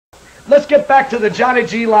let's get back to the Johnny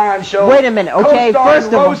G Lyon show. Wait a minute, okay, first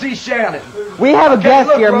of all, Rosie Shannon. We have a guest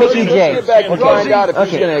look, here, Rosie, Mickie J. Let's get back and find out if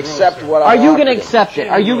he's going to accept what Are you going to accept it?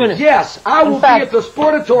 Are you going to? Yes, I will be at the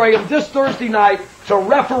Sportatorium this Thursday night to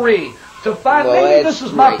referee. To find, maybe this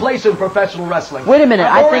is my place in professional wrestling. Wait a minute,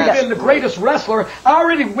 I've already been the greatest wrestler. I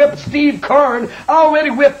already whipped Steve Kern. I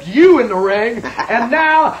already whipped you in the ring. And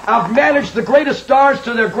now I've managed the greatest stars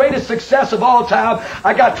to their greatest success of all time.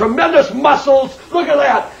 I got tremendous muscles. Look at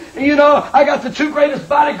that. You know, I got the 2 greatest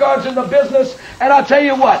bodyguards in the business. And I'll tell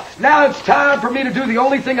you what, now it's time for me to do the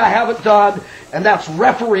only thing I haven't done, and that's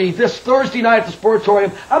referee this Thursday night at the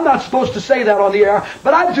Sportatorium. I'm not supposed to say that on the air,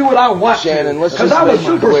 but I do what I want Shannon, to, let's because just I'm a make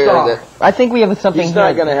it clear superstar. that I think we have something he's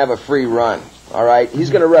not going to have a free run, all right? He's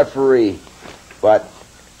going to referee, but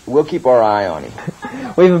we'll keep our eye on him.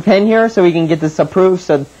 We have a pen here so we can get this approved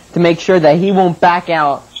to make sure that he won't back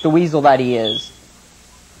out the weasel that he is.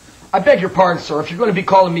 I beg your pardon, sir. If you're going to be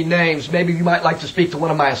calling me names, maybe you might like to speak to one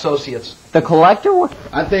of my associates. The collector?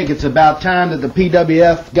 I think it's about time that the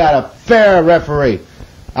PWF got a fair referee.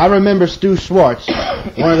 I remember Stu Schwartz,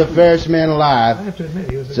 one of the fairest men alive. I have to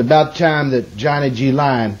admit, it's about time that Johnny G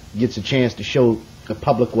Lyon gets a chance to show the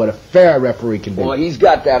public what a fair referee can do. Well, he's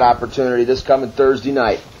got that opportunity this coming Thursday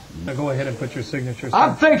night. Now go ahead and put your signature.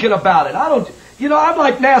 I'm thinking about it. I'm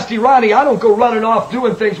like Nasty Ronnie. I don't go running off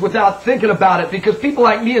doing things without thinking about it, because people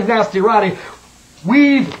like me and Nasty Ronnie,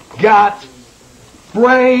 we've got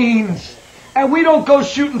brains. And we don't go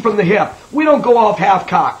shooting from the hip. We don't go off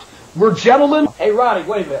half-cocked. We're gentlemen. Hey, Ronnie,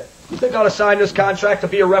 wait a minute. You think I ought to sign this contract to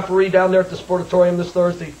be a referee down there at the Sportatorium this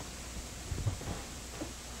Thursday?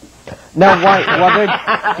 Now, while they're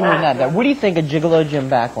doing that, what do you think of Gigolo Jim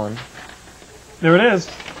Backlund? There it is.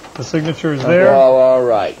 The signature is there. Oh, all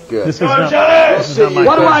right, good. This is not my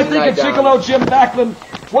What do I think of Gigolo Jim Backlund?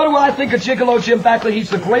 What do I think of Gigolo Jim Backlund? He's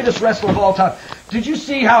the greatest wrestler of all time. Did you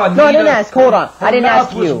see how Anita... No, I didn't ask. Hold on. I didn't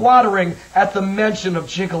ask you. was watering at the mention of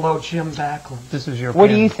Gigolo Jim Backlund. This is your What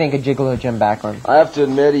do you think of Gigolo Jim Backlund? I have to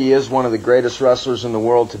admit he is one of the greatest wrestlers in the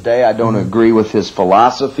world today. I don't agree with his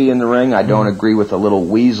philosophy in the ring. I don't agree with the little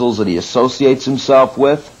weasels that he associates himself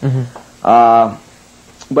with.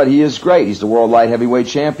 But he is great. He's the world light heavyweight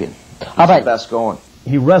champion. He's the best going.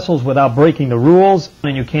 He wrestles without breaking the rules,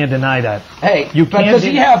 and you can't deny that. Hey, but does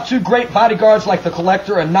he have 2 great bodyguards like the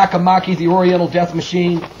Collector and Nakamaki, the Oriental Death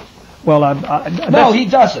Machine? Well, no, he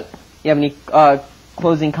doesn't. You have any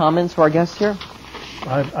closing comments for our guest here?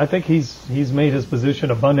 I think he's made his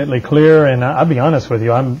position abundantly clear, and I'll be honest with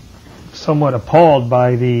you, I'm somewhat appalled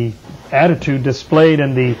by the attitude displayed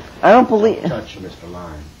in the... I don't believe... Touch Mr.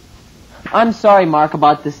 Lyon. I'm sorry, Mark,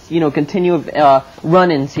 about this, continued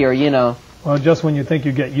run-ins here, Well, just when you think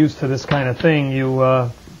you get used to this kind of thing, you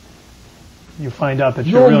find out that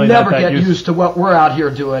you're really not that You'll never get used to what we're out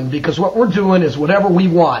here doing, because what we're doing is whatever we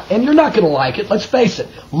want. And you're not going to like it, let's face it.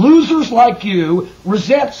 Losers like you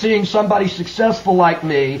resent seeing somebody successful like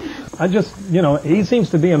me. I just, he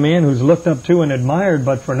seems to be a man who's looked up to and admired,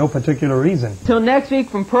 but for no particular reason. Till next week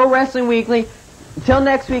from Pro Wrestling Weekly. Until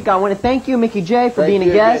next week, I want to thank you, Mickie J, for being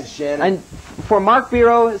a guest. Shannon. And for Mark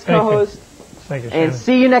Biero, his co-host. Thank you, Shannon. And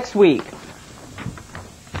see you next week.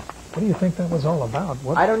 What do you think that was all about?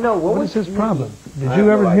 I don't know. What was his problem? Did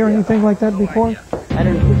you ever hear anything like that before? I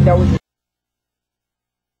don't know. That was...